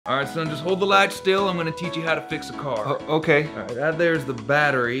All right, son, just hold the light still. I'm gonna teach you how to fix a car. Okay. All right, that there's the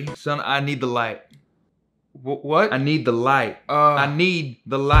battery. Son, I need the light. What? I need the light. I need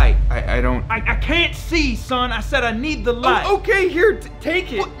the light. I don't... I can't see, son. I said I need the light. Oh, okay, here,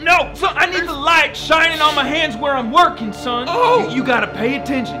 take it. What? No, son, I need the light shining on my hands where I'm working, son. Oh! You gotta pay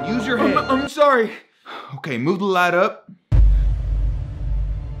attention. Use your head. I'm sorry. Okay, move the light up.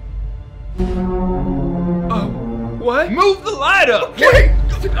 What? Move the light up. Okay.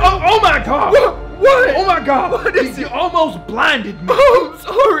 Oh my God. What? Oh my God. What is You it? almost blinded me. Oh, I'm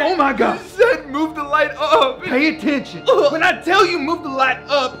sorry. Oh my God. You said move the light up. Pay attention. When I tell you move the light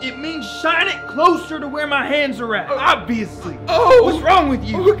up, it means shine it closer to where my hands are at. Obviously. Oh. What's wrong with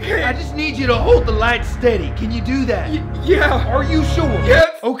you? Okay. I just need you to hold the light steady. Can you do that? Yeah. Are you sure?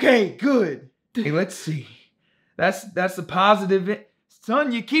 Yes. Okay, good. Hey, let's see. That's the positive.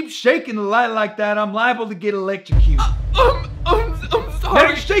 Son, you keep shaking the light like that, I'm liable to get electrocuted. I'm Now sorry.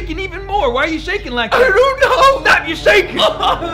 you're shaking even more. Why are you shaking like that? I don't know. Stop, you're shaking.